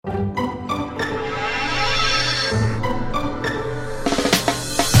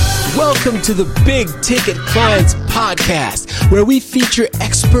Welcome to the Big Ticket Clients Podcast, where we feature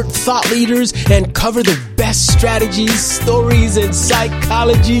expert thought leaders and cover the best strategies, stories, and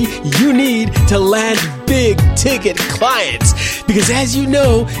psychology you need to land big ticket clients. Because as you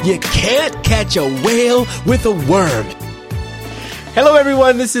know, you can't catch a whale with a worm. Hello,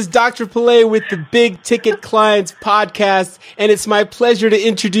 everyone. This is Dr. Pillay with the Big Ticket Clients Podcast, and it's my pleasure to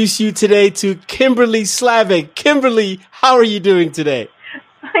introduce you today to Kimberly Slavic. Kimberly, how are you doing today?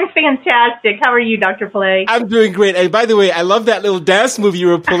 I'm fantastic. How are you, Dr. Pillay? I'm doing great. And by the way, I love that little dance move you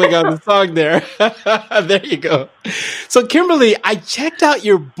were pulling on the song there. There you go. So, Kimberly, I checked out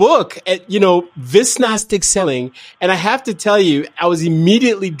your book at, Visnostic Selling, and I have to tell you, I was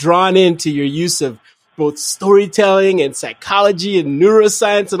immediately drawn into your use of both storytelling and psychology and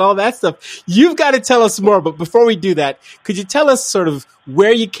neuroscience and all that stuff. You've got to tell us more. But before we do that, could you tell us sort of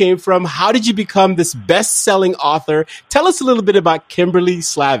where you came from? How did you become this best-selling author? Tell us a little bit about Kimberly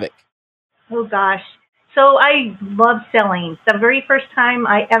Slavic. Oh, gosh. So I love selling. The very first time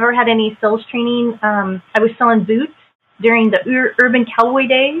I ever had any sales training, I was selling boots during the Urban Cowboy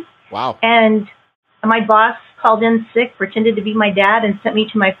days. Wow. And my boss called in sick, pretended to be my dad, and sent me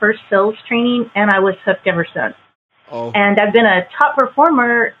to my first sales training, and I was hooked ever since. Oh. And I've been a top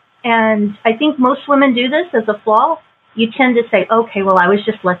performer, and I think most women do this as a flaw. You tend to say, okay, well, I was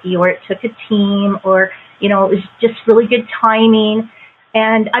just lucky, or it took a team, or, it was just really good timing.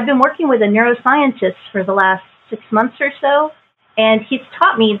 And I've been working with a neuroscientist for the last 6 months or so, and he's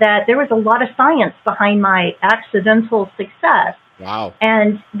taught me that there was a lot of science behind my accidental success. Wow.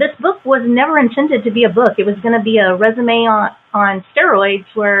 And this book was never intended to be a book. It was going to be a resume on steroids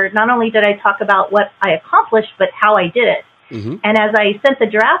where not only did I talk about what I accomplished, but how I did it. Mm-hmm. And as I sent the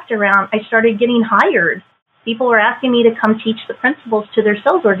draft around, I started getting hired. People were asking me to come teach the principles to their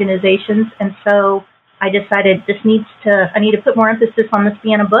sales organizations. And so I decided I need to put more emphasis on this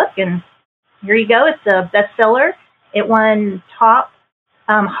being a book. And here you go. It's a bestseller. It won top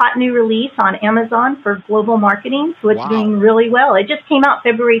hot new release on Amazon for global marketing. So it's doing really well. It just came out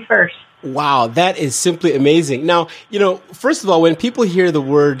February 1st. Wow, that is simply amazing. Now, first of all, when people hear the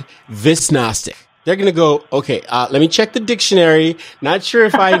word Visnostic, they're going to go, okay, let me check the dictionary. Not sure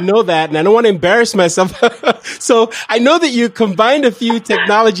if I know that, and I don't want to embarrass myself. So I know that you combined a few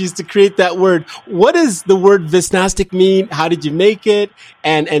technologies to create that word. What does the word Visnostic mean? How did you make it?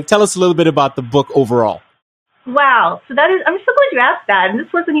 And tell us a little bit about the book overall. Wow. So I'm so glad you asked that. And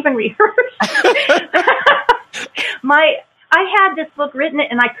this wasn't even rehearsed. I had this book written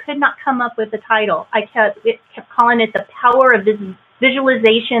and I could not come up with a title. I kept calling it The Power of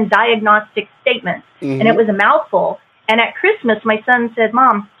Visualization Diagnostic Statements. Mm-hmm. And it was a mouthful. And at Christmas, my son said,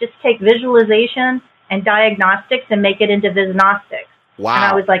 Mom, just take visualization and diagnostics and make it into Visnostics. Wow. And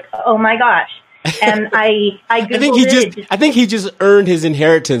I was like, oh my gosh. And I Googled I think he just earned his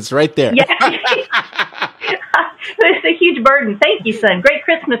inheritance right there. Yeah. It's a huge burden. Thank you, son. Great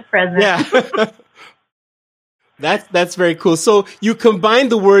Christmas present. Yeah. That's very cool. So you combine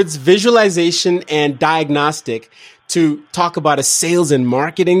the words visualization and diagnostic to talk about a sales and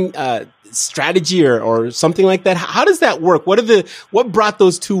marketing strategy or something like that. How does that work? What brought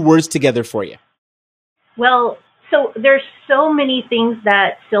those two words together for you? Well, so there's so many things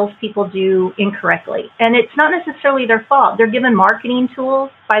that salespeople do incorrectly, and it's not necessarily their fault. They're given marketing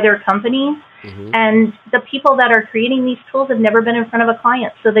tools by their companies, mm-hmm. and the people that are creating these tools have never been in front of a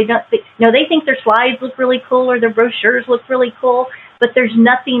client, so they think their slides look really cool or their brochures look really cool, but there's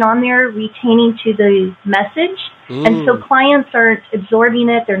nothing on there retaining to the message, and so clients aren't absorbing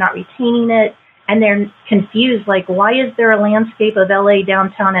it, they're not retaining it, and they're confused, like, why is there a landscape of LA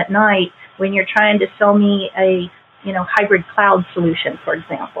downtown at night when you're trying to sell me a hybrid cloud solution, for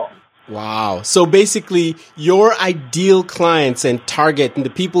example. Wow. So basically, your ideal clients and target and the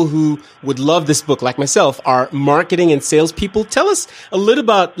people who would love this book, like myself, are marketing and salespeople. Tell us a little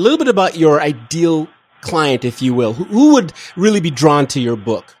bit about your ideal client, if you will. Who would really be drawn to your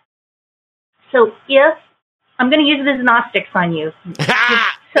book? So if I'm going to use Visnostics on you.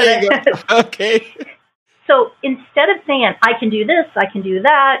 There you go. Okay. So instead of saying, I can do this, I can do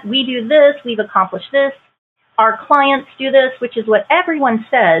that, we do this, we've accomplished this, our clients do this, which is what everyone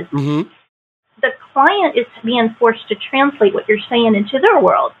says, mm-hmm. the client is being forced to translate what you're saying into their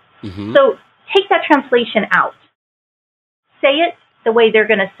world. Mm-hmm. So take that translation out. Say it the way they're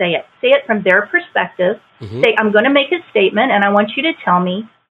going to say it. Say it from their perspective. Mm-hmm. Say, I'm going to make a statement, and I want you to tell me,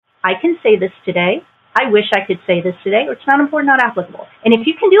 I can say this today. I wish I could say this today, or it's not important, not applicable. And if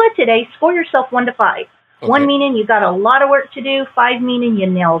you can do it today, score yourself 1 to 5. Okay. 1 meaning you got a lot of work to do, 5 meaning you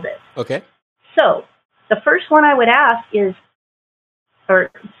nailed it. Okay. So the first one I would ask is, or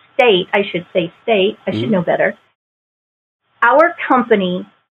state, I should know better. Our company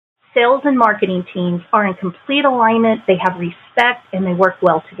sales and marketing teams are in complete alignment, they have respect, and they work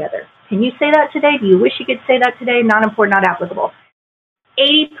well together. Can you say that today? Do you wish you could say that today? Not important, not applicable.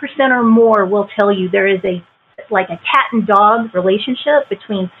 80% or more will tell you there is a cat and dog relationship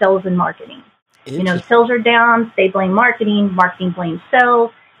between sales and marketing. Sales are down, they blame marketing, marketing blames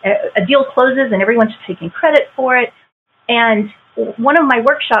sales. A deal closes and everyone's taking credit for it. And one of my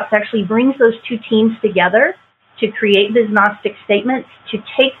workshops actually brings those two teams together to create Visgnostic statements, to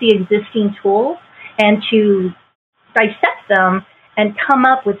take the existing tools and to dissect them and come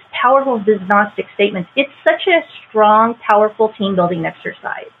up with powerful Visgnostic statements. It's such a strong, powerful team building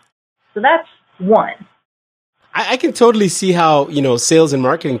exercise. So that's one. I can totally see how, sales and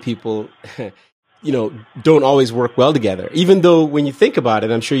marketing people, don't always work well together. Even though when you think about it,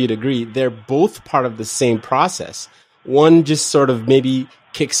 I'm sure you'd agree, they're both part of the same process. One just sort of maybe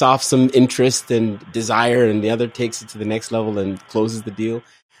kicks off some interest and desire, and the other takes it to the next level and closes the deal.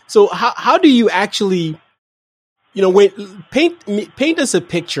 So how do you actually, paint us a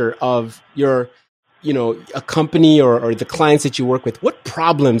picture of your, a company or the clients that you work with? What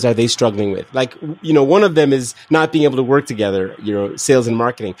problems are they struggling with? Like, one of them is not being able to work together, sales and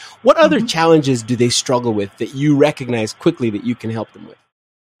marketing. What other challenges do they struggle with that you recognize quickly that you can help them with?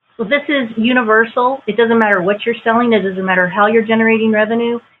 Well, this is universal. It doesn't matter what you're selling. It doesn't matter how you're generating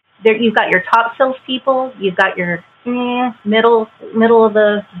revenue. You've got your top salespeople. You've got your middle of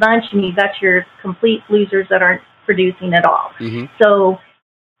the bunch, and you've got your complete losers that aren't producing at all. Mm-hmm. So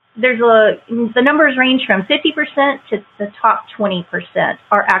the numbers range from 50% to the top 20%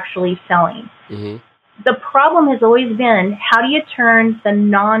 are actually selling. Mm-hmm. The problem has always been, how do you turn the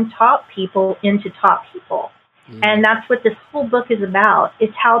non-top people into top people? Mm-hmm. And that's what this whole book is about.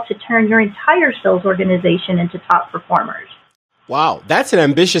 It's how to turn your entire sales organization into top performers. Wow, that's an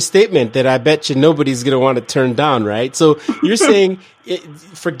ambitious statement that I bet you nobody's going to want to turn down, right? So you're saying,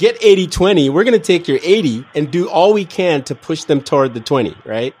 forget 80-20, we're going to take your 80 and do all we can to push them toward the 20,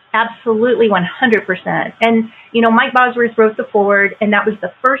 right? Absolutely, 100%. And, Mike Bosworth wrote the foreword, and that was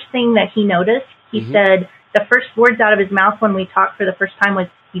the first thing that he noticed. He said, the first words out of his mouth when we talked for the first time was,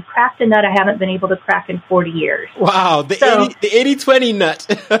 "You cracked a nut I haven't been able to crack in 40 years. Wow, the 80-20 nut.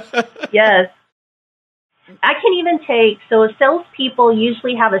 Yes. I can even so salespeople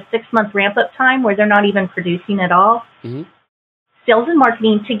usually have a 6-month ramp-up time where they're not even producing at all. Mm-hmm. Sales and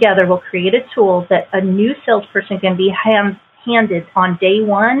marketing together will create a tool that a new salesperson can be handed on day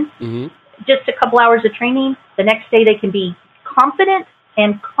one, just a couple hours of training. The next day they can be confident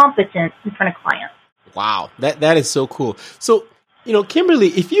and competent in front of clients. Wow, that is so cool. So, Kimberly,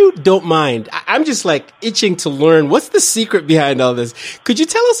 if you don't mind, I'm just itching to learn what's the secret behind all this. Could you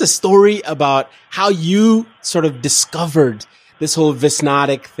tell us a story about how you sort of discovered this whole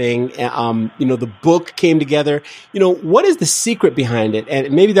Visgnostic thing? The book came together. What is the secret behind it?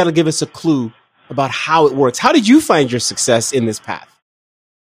 And maybe that'll give us a clue about how it works. How did you find your success in this path?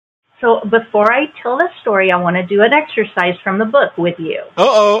 So before I tell the story, I want to do an exercise from the book with you.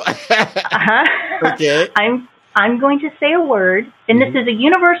 Uh-oh. Okay. I'm going to say a word, and this is a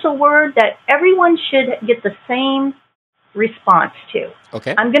universal word that everyone should get the same response to.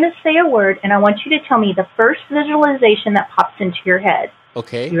 Okay. I'm going to say a word, and I want you to tell me the first visualization that pops into your head.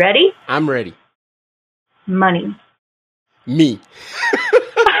 Okay. You ready? I'm ready. Money. Me.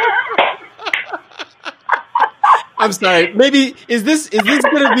 I'm sorry. Maybe is this going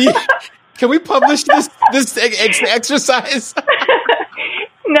to be? Can we publish this exercise?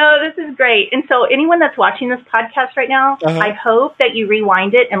 No, this is great. And so anyone that's watching this podcast right now, I hope that you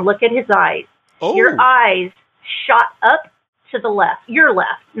rewind it and look at his eyes. Oh. Your eyes shot up to the left. Your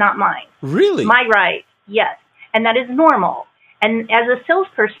left, not mine. Really? My right, yes. And that is normal. And as a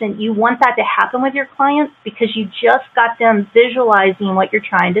salesperson, you want that to happen with your clients because you just got them visualizing what you're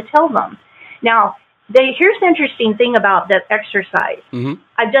trying to tell them. Now, here's the interesting thing about that exercise. Mm-hmm.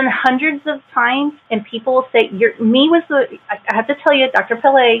 I've done hundreds of times, and people will say, I have to tell you, Dr.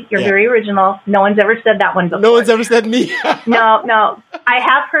 Pillay, you're very original. No one's ever said that one before. No one's ever said me. No. I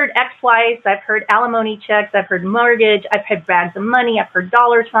have heard ex-wives. I've heard alimony checks. I've heard mortgage. I've heard bags of money. I've heard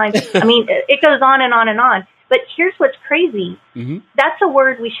dollar signs. I mean, it goes on and on and on. But here's what's crazy. Mm-hmm. That's a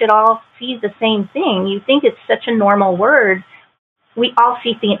word we should all see the same thing. You think it's such a normal word. We all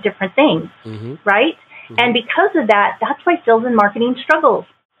see different things, right? Mm-hmm. And because of that, that's why sales and marketing struggles.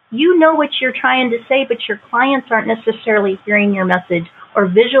 You know what you're trying to say, but your clients aren't necessarily hearing your message or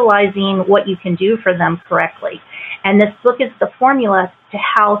visualizing what you can do for them correctly. And this book is the formula to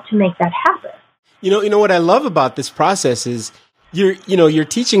how to make that happen. You know what I love about this process is you're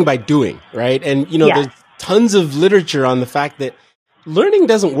teaching by doing, right? And there's tons of literature on the fact that learning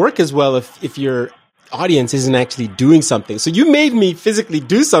doesn't work as well if you're audience isn't actually doing something. So you made me physically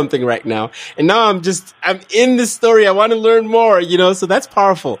do something right now. And now I'm in this story. I want to learn more, so that's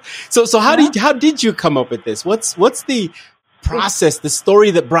powerful. So how did you come up with this? What's the process, the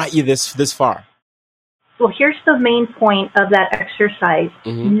story that brought you this far? Well, here's the main point of that exercise.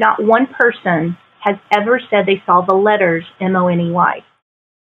 Mm-hmm. Not one person has ever said they saw the letters MONEY.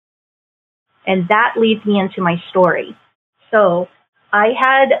 And that leads me into my story. So I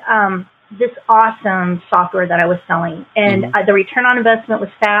had this awesome software that I was selling, and the return on investment was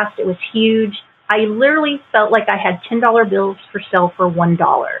fast. It was huge. I literally felt like I had $10 bills for sale for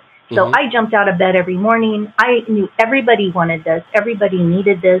 $1. So I jumped out of bed every morning. I knew everybody wanted this. Everybody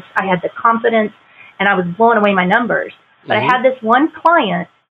needed this. I had the confidence, and I was blowing away my numbers. But I had this one client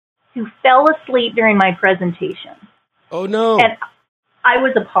who fell asleep during my presentation. Oh, no. And I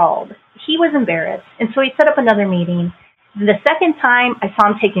was appalled. He was embarrassed. And so he set up another meeting. The second time, I saw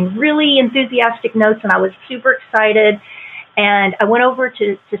him taking really enthusiastic notes, and I was super excited. And I went over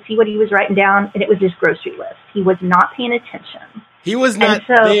to see what he was writing down, and it was his grocery list. He was not paying attention. He was not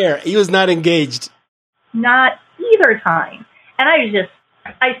there. He was not engaged. Not either time. And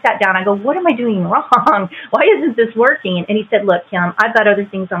I sat down. I go, what am I doing wrong? Why isn't this working? And he said, look, Kim, I've got other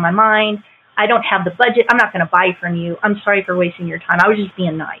things on my mind. I don't have the budget. I'm not going to buy from you. I'm sorry for wasting your time. I was just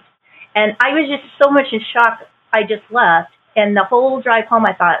being nice. And I was just so much in shock. I just left. And the whole drive home,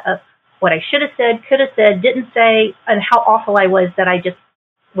 I thought of what I should have said, could have said, didn't say, and how awful I was that I just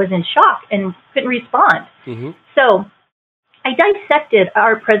was in shock and couldn't respond. Mm-hmm. So I dissected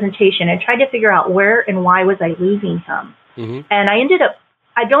our presentation and tried to figure out where and why was I losing him. Mm-hmm. And I ended up,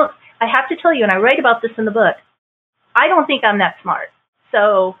 I have to tell you, and I write about this in the book, I don't think I'm that smart.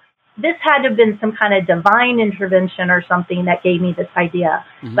 So this had to have been some kind of divine intervention or something that gave me this idea.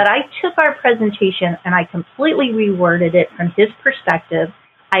 Mm-hmm. But I took our presentation and I completely reworded it from his perspective.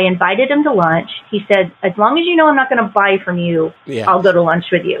 I invited him to lunch. He said, as long as you know I'm not going to buy from you, I'll go to lunch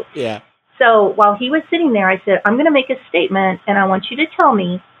with you. Yeah. So while he was sitting there, I said, I'm going to make a statement, and I want you to tell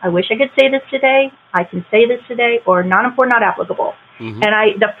me, I wish I could say this today, I can say this today, or not important, not applicable. Mm-hmm.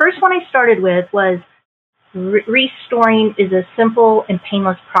 And the first one I started with was, restoring is a simple and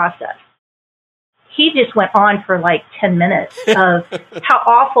painless process. He just went on for like 10 minutes of how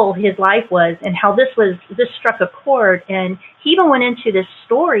awful his life was and how this struck a chord. And he even went into this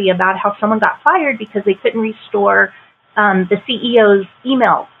story about how someone got fired because they couldn't restore the CEO's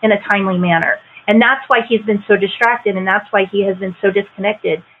email in a timely manner. And that's why he's been so distracted, and that's why he has been so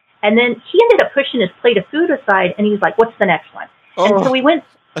disconnected. And then he ended up pushing his plate of food aside, and he was like, what's the next one? Oh. And so we went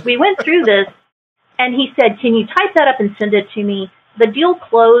through this, and he said, can you type that up and send it to me? The deal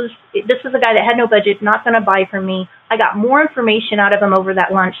closed. This was a guy that had no budget, not going to buy from me. I got more information out of him over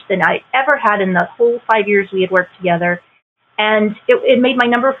that lunch than I ever had in the whole 5 years we had worked together. And it made my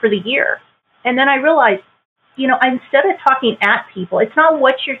number for the year. And then I realized, instead of talking at people, it's not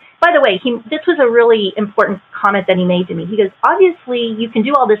what you're... By the way, this was a really important comment that he made to me. He goes, obviously, you can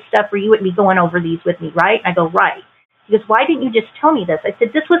do all this stuff or you wouldn't be going over these with me, right? I go, right. He goes, why didn't you just tell me this? I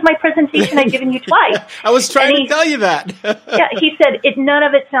said, this was my presentation I'd given you twice. I was trying to tell you that. Yeah, he said, none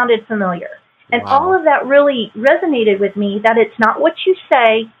of it sounded familiar. And all of that really resonated with me, that it's not what you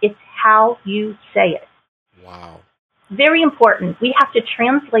say, it's how you say it. Wow. Very important. We have to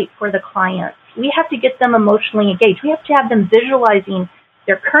translate for the clients. We have to get them emotionally engaged. We have to have them visualizing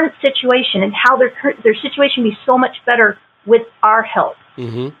their current situation and how their situation be so much better with our help.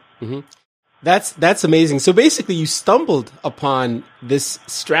 Mm-hmm. Mm-hmm. That's amazing. So basically, you stumbled upon this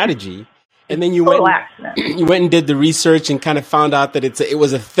strategy, and then you went and did the research and kind of found out that it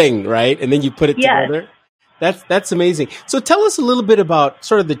was a thing, right? And then you put it together. That's amazing. So tell us a little bit about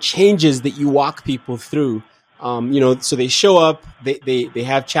sort of the changes that you walk people through. So they show up, they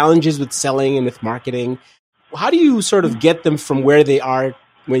have challenges with selling and with marketing. How do you sort of get them from where they are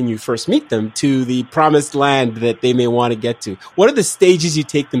when you first meet them to the promised land that they may want to get to? What are the stages you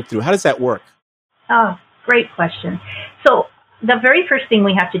take them through? How does that work? Oh, great question. So the very first thing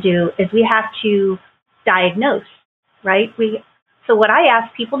we have to do is we have to diagnose, right? So what I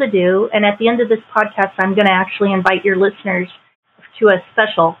ask people to do, and at the end of this podcast, I'm going to actually invite your listeners to a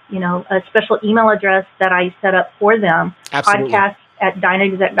special email address that I set up for them,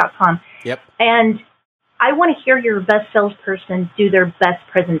 podcast@dynaexec.com. Yep. And I want to hear your best salesperson do their best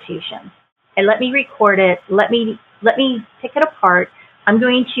presentation. And let me record it. Let me pick it apart. I'm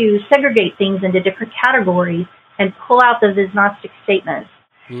going to segregate things into different categories and pull out the Visnostic statements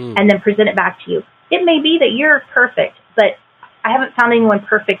and then present it back to you. It may be that you're perfect, but I haven't found anyone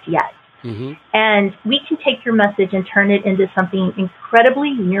perfect yet. Mm-hmm. And we can take your message and turn it into something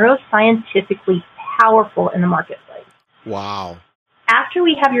incredibly neuroscientifically powerful in the marketplace. Wow. after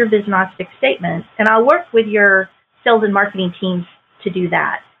we have your Visgnostic statement, and I'll work with your sales and marketing teams to do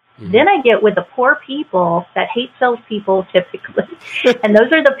that. Mm-hmm. Then I get with the poor people that hate salespeople typically. And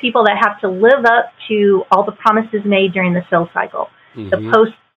those are the people that have to live up to all the promises made during the sales cycle. Mm-hmm.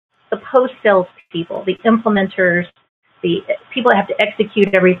 The post-sales people, the implementers, the people that have to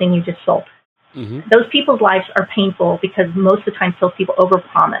execute everything you just sold. Mm-hmm. Those people's lives are painful because most of the time salespeople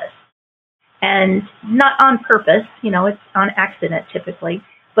overpromise. And not on purpose, it's on accident typically.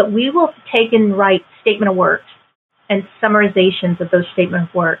 But we will take and write statement of works and summarizations of those statement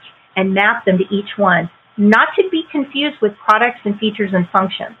of works and map them to each one, not to be confused with products and features and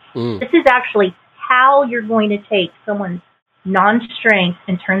functions. This is actually how you're going to take someone's non-strength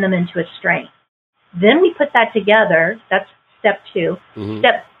and turn them into a strength. Then we put that together. That's step 2. Mm-hmm.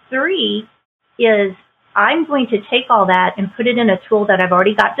 Step 3 is I'm going to take all that and put it in a tool that I've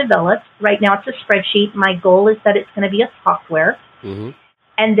already got developed. Right now it's a spreadsheet. My goal is that it's going to be a software. Mm-hmm.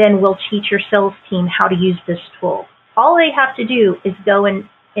 And then we'll teach your sales team how to use this tool. All they have to do is go and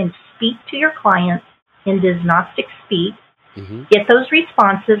speak to your clients in Visgnostic Speak, get those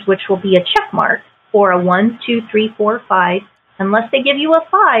responses, which will be a check mark or a 1, 2, 3, 4, 5. Unless they give you a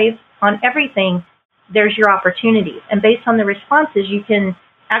 5 on everything, there's your opportunities. And based on the responses, you can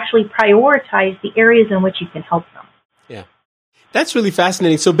actually prioritize the areas in which you can help them. Yeah. That's really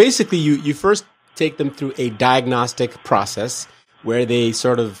fascinating. So basically, you first take them through a diagnostic process where they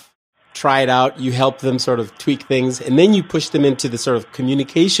sort of try it out, you help them sort of tweak things, and then you push them into the sort of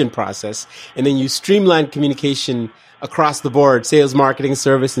communication process, and then you streamline communication across the board, sales, marketing,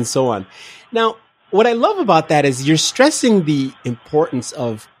 service, and so on. Now, what I love about that is you're stressing the importance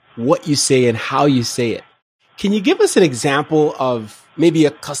of what you say and how you say it. Can you give us an example of maybe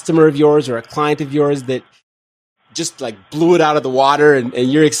a customer of yours or a client of yours that just like blew it out of the water and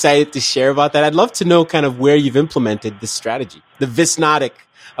you're excited to share about that? I'd love to know kind of where you've implemented this strategy, the Visgnostic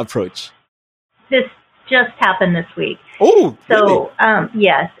approach. This just happened this week. Oh, really? So,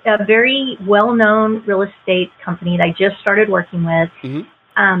 yes, a very well-known real estate company that I just started working with,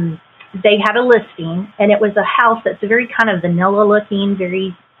 they had a listing, and it was a house that's very kind of vanilla-looking,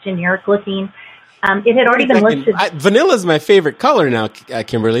 very generic-looking. It had already been listed. Vanilla is my favorite color now,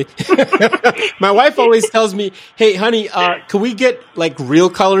 Kimberly. My wife always tells me, hey, honey, can we get like real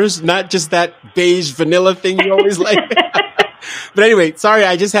colors, not just that beige vanilla thing you always like? But anyway, sorry,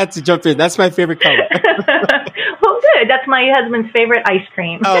 I just had to jump in. That's my favorite color. Well, good. That's my husband's favorite ice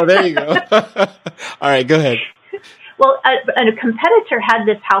cream. Oh, there you go. All right, go ahead. Well, a competitor had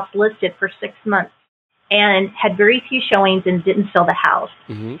this house listed for 6 months and had very few showings and didn't sell the house.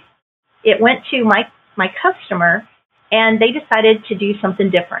 Mm-hmm. It went to my customer, and they decided to do something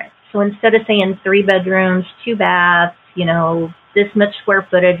different. So instead of saying 3 bedrooms, 2 baths, this much square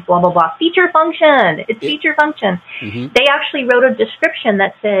footage, blah, blah, blah, feature function. It's feature function. Mm-hmm. They actually wrote a description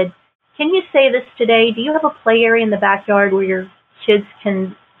that said, can you say this today? Do you have a play area in the backyard where your kids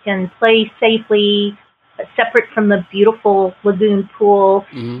can play safely, separate from the beautiful lagoon pool?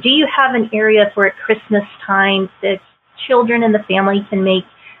 Mm-hmm. Do you have an area for at Christmas time that children in the family can make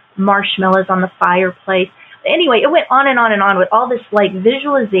marshmallows on the fireplace? Anyway, it went on and on and on with all this like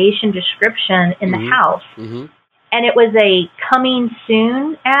visualization description in the house. Mm-hmm. And it was a coming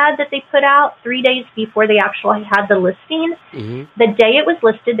soon ad that they put out 3 days before they actually had the listing. Mm-hmm. The day it was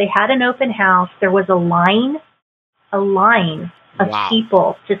listed, they had an open house. There was a line of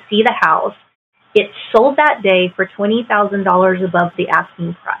people to see the house. It sold that day for $20,000 above the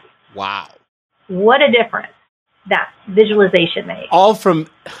asking price. Wow. What a difference that visualization made. All from,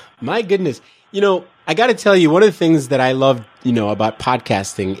 my goodness. I got to tell you, one of the things that I love, about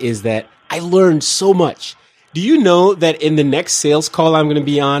podcasting is that I learned so much. Do you know that in the next sales call I'm going to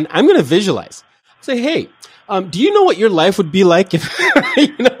be on, I'm going to visualize. Say, hey, do you know what your life would be like if,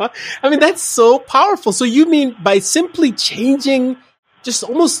 that's so powerful. So you mean by simply changing just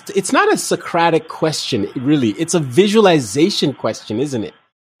almost, it's not a Socratic question, really. It's a visualization question, isn't it?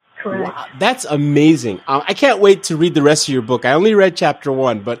 Correct. Wow, that's amazing. I can't wait to read the rest of your book. I only read chapter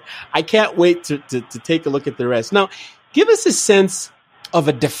 1, but I can't wait to take a look at the rest. Now, give us a sense of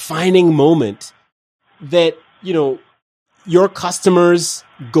a defining moment that, your customers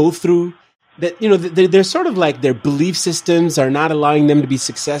go through, that, they're sort of like their belief systems are not allowing them to be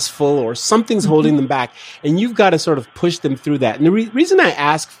successful or something's holding them back. And you've got to sort of push them through that. And the reason I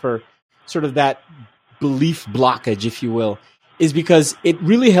ask for sort of that belief blockage, if you will, is because it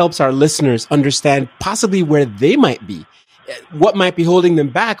really helps our listeners understand possibly where they might be, what might be holding them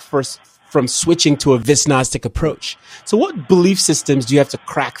back from switching to a Visgnostic approach. So what belief systems do you have to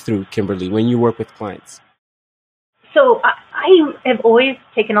crack through, Kimberly, when you work with clients? So have always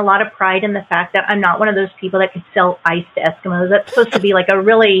taken a lot of pride in the fact that I'm not one of those people that could sell ice to Eskimos. That's supposed to be like a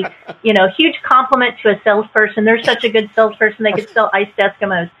really, huge compliment to a salesperson. They're such a good salesperson, they could sell ice to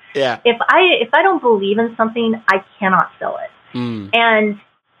Eskimos. Yeah. If I don't believe in something, I cannot sell it. And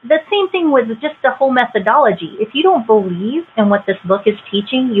the same thing with just the whole methodology. If you don't believe in what this book is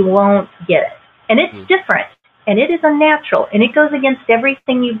teaching, you won't get it. And it's different, and it is unnatural, and it goes against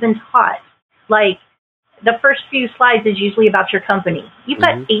everything you've been taught. Like, the first few slides is usually about your company. You've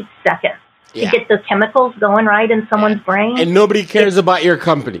got 8 seconds to get the chemicals going right in someone's brain. And nobody cares about your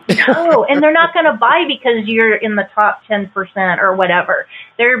company. No, and they're not going to buy because you're in the top 10% or whatever.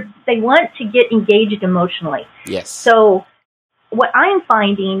 They want to get engaged emotionally. Yes. So what I'm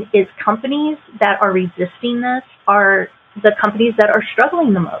finding is companies that are resisting this are the companies that are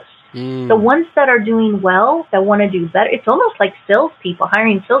struggling the most. The ones that are doing well, that want to do better, it's almost like salespeople,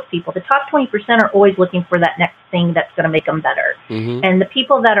 hiring salespeople. The top 20% are always looking for that next thing that's going to make them better. And the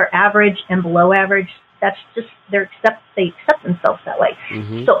people that are average and below average, that's just, they accept themselves that way.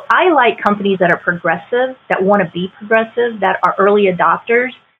 So I like companies that are progressive, that want to be progressive, that are early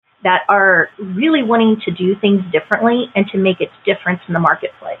adopters, that are really wanting to do things differently and to make its difference in the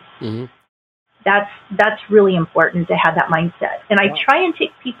marketplace. That's really important to have that mindset. And I try and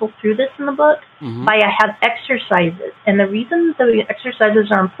take people through this in the book by I have exercises. And the reason the exercises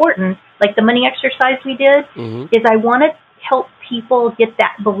are important, like the money exercise we did, is I want to help people get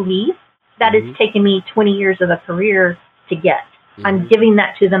that belief that it's taken me 20 years of a career to get. I'm giving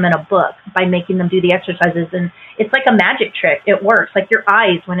that to them in a book by making them do the exercises. And it's like a magic trick. It works. Like your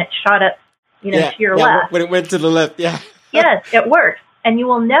eyes when it shot up, to your left. When it went to the left, Yes, it works. And you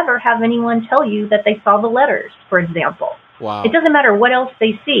will never have anyone tell you that they saw the letters, for example. Wow. It doesn't matter what else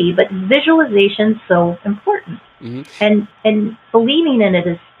they see, but visualization is so important. And believing in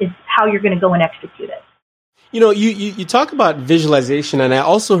it is how you're going to go and execute it. You talk about visualization, and I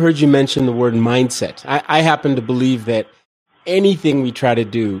also heard you mention the word mindset. I happen to believe that anything we try to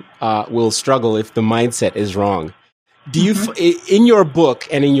do will struggle if the mindset is wrong. Do you, in your book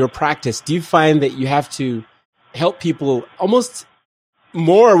and in your practice, do you find that you have to help people almost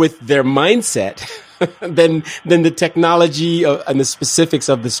more with their mindset than the technology and the specifics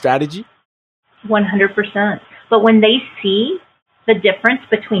of the strategy? 100%. But when they see the difference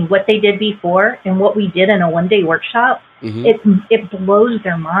between what they did before and what we did in a one-day workshop, it blows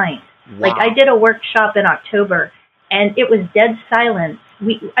their mind. Wow. Like I did a workshop in October, and it was dead silence.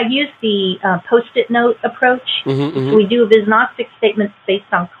 I used the Post-it note approach. We do Visnostic statements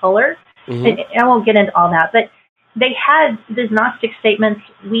based on color. And I won't get into all that, but they had Visnostic statements.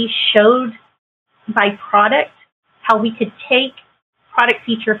 We showed by product how we could take product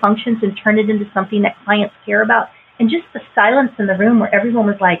feature functions and turn it into something that clients care about. And just the silence in the room where everyone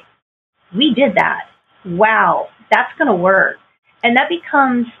was like, we did that. Wow, that's going to work. And that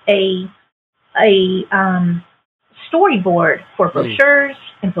becomes a storyboard for brochures,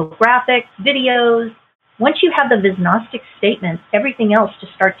 infographics, videos. Once you have the Visnostic statements, everything else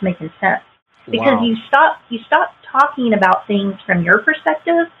just starts making sense. Because you stop talking about things from your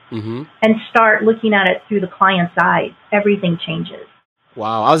perspective and start looking at it through the client's eyes. Everything changes.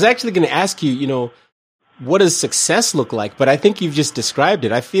 Wow. I was actually going to ask you, what does success look like? But I think you've just described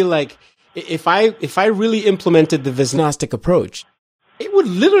it. I feel like if I really implemented the Visnostic approach, it would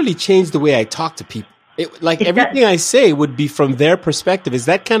literally change the way I talk to people. Everything I say would be from their perspective. Is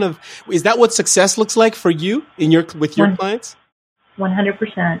that what success looks like for you with your clients?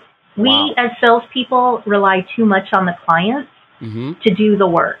 100%. We as salespeople rely too much on the clients to do the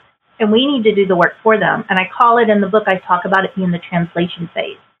work, and we need to do the work for them. And I call it in the book, I talk about it being the translation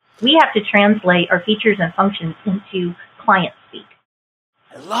phase. We have to translate our features and functions into client speak.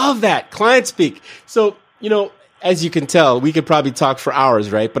 I love that, client speak. So, as you can tell, we could probably talk for hours,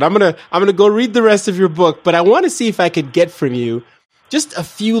 right? But I'm gonna go read the rest of your book. But I want to see if I could get from you just a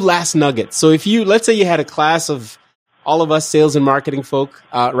few last nuggets. So let's say you had a class of all of us sales and marketing folk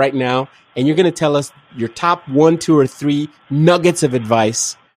right now, and you're going to tell us your top 1, 2, or 3 nuggets of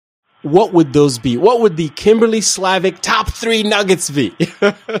advice. What would those be? What would the Kimberly Slavic top 3 nuggets be?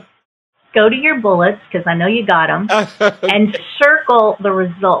 Go to your bullets, because I know you got them, and circle the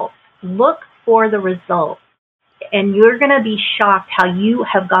results. Look for the results. And you're going to be shocked how you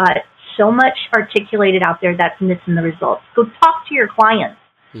have got so much articulated out there that's missing the results. Go talk to your clients.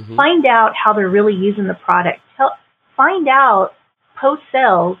 Find out how they're really using the product. Find out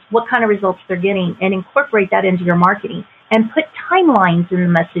post-sales what kind of results they're getting and incorporate that into your marketing. And put timelines in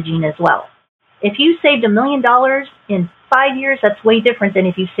the messaging as well. If you saved $1 million in 5 years, that's way different than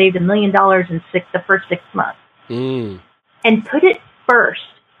if you saved $1 million in the first 6 months. And put it first.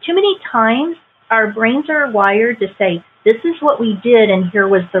 Too many times, our brains are wired to say, this is what we did and here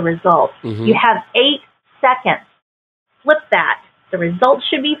was the result. Mm-hmm. You have 8 seconds. Flip that. The results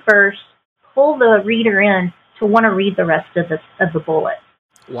should be first. Pull the reader in to want to read the rest of the bullet.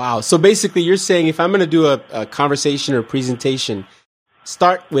 Wow. So basically you're saying if I'm going to do a conversation or presentation,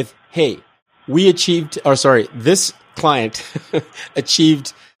 start with, hey, this client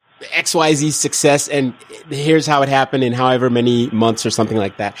achieved XYZ success and here's how it happened in however many months or something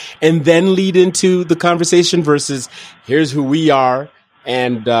like that. And then lead into the conversation versus here's who we are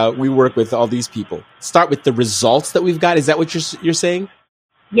and we work with all these people. Start with the results that we've got. Is that what you're saying?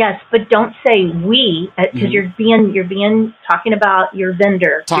 Yes, but don't say we because you're being talking about your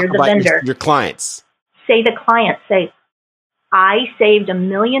vendor. You're the vendor. Your clients. Say the client. Say, I saved $1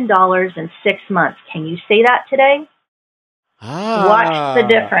 million in 6 months. Can you say that today? Watch the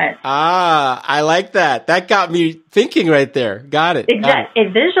difference. I like that. That got me thinking right there. Got it. Exactly.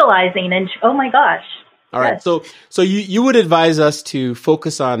 Visualizing and oh my gosh. All right. So you would advise us to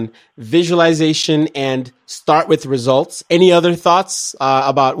focus on visualization and start with results. Any other thoughts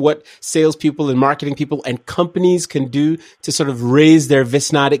about what salespeople and marketing people and companies can do to sort of raise their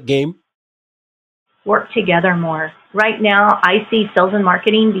Visnotic game? Work together more. Right now, I see sales and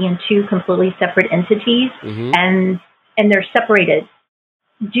marketing being 2 completely separate entities, mm-hmm. and they're separated.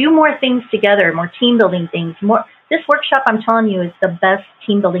 Do more things together, more team building things. This workshop, I'm telling you, is the best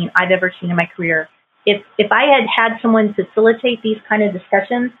team building I've ever seen in my career. If I had someone facilitate these kind of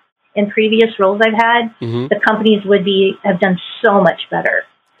discussions in previous roles I've had, mm-hmm. the companies would have done so much better.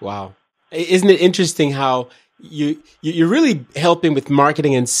 Wow. Isn't it interesting how you're really helping with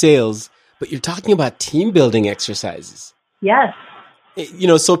marketing and sales, but you're talking about team building exercises? Yes.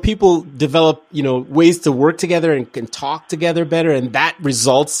 So people develop, ways to work together and can talk together better, and that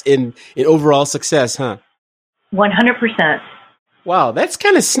results in overall success, huh? 100%. Wow, that's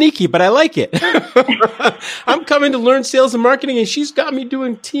kind of sneaky, but I like it. I'm coming to learn sales and marketing, and she's got me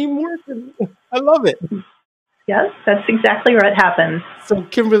doing teamwork, and I love it. Yes, that's exactly what happens. So,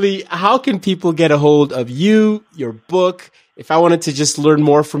 Kimberly, how can people get a hold of you, your book? If I wanted to just learn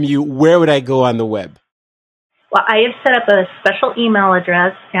more from you, where would I go on the web? Well, I have set up a special email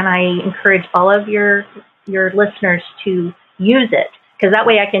address, and I encourage all of your listeners to use it, because that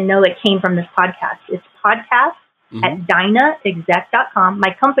way I can know it came from this podcast. It's podcast mm-hmm. at dynaexec.com.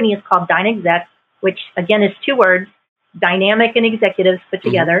 My company is called DynaExec, which, again, is 2 words, dynamic and executives put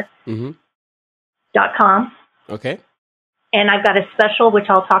together, mm-hmm. .com. Okay. And I've got a special, which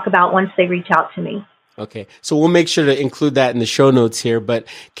I'll talk about once they reach out to me. Okay. So we'll make sure to include that in the show notes here. But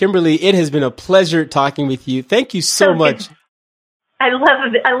Kimberly, it has been a pleasure talking with you. Thank you so much. I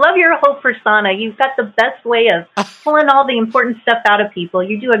love your whole persona. You've got the best way of pulling all the important stuff out of people.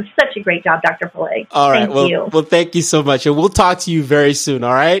 You're doing such a great job, Dr. Pillay. All right. Thank you. Well, thank you so much. And we'll talk to you very soon.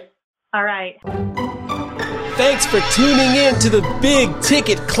 All right. All right. Thanks for tuning in to the Big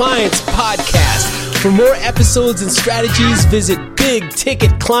Ticket Clients Podcast. For more episodes and strategies, visit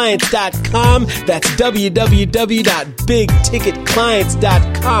bigticketclients.com. That's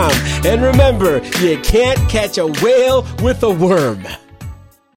www.bigticketclients.com. And remember, you can't catch a whale with a worm.